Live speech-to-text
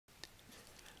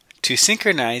To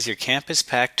synchronize your Campus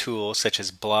Pack tools such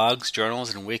as blogs,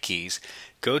 journals, and wikis,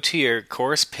 go to your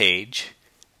course page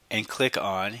and click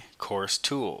on Course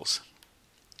Tools.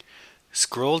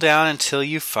 Scroll down until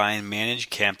you find Manage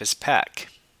Campus Pack.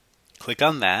 Click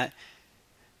on that,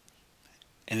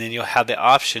 and then you'll have the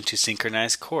option to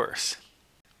synchronize course.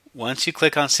 Once you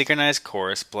click on Synchronize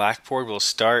Course, Blackboard will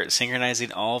start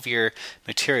synchronizing all of your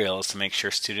materials to make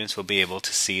sure students will be able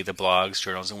to see the blogs,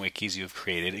 journals, and wikis you've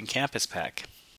created in Campus Pack.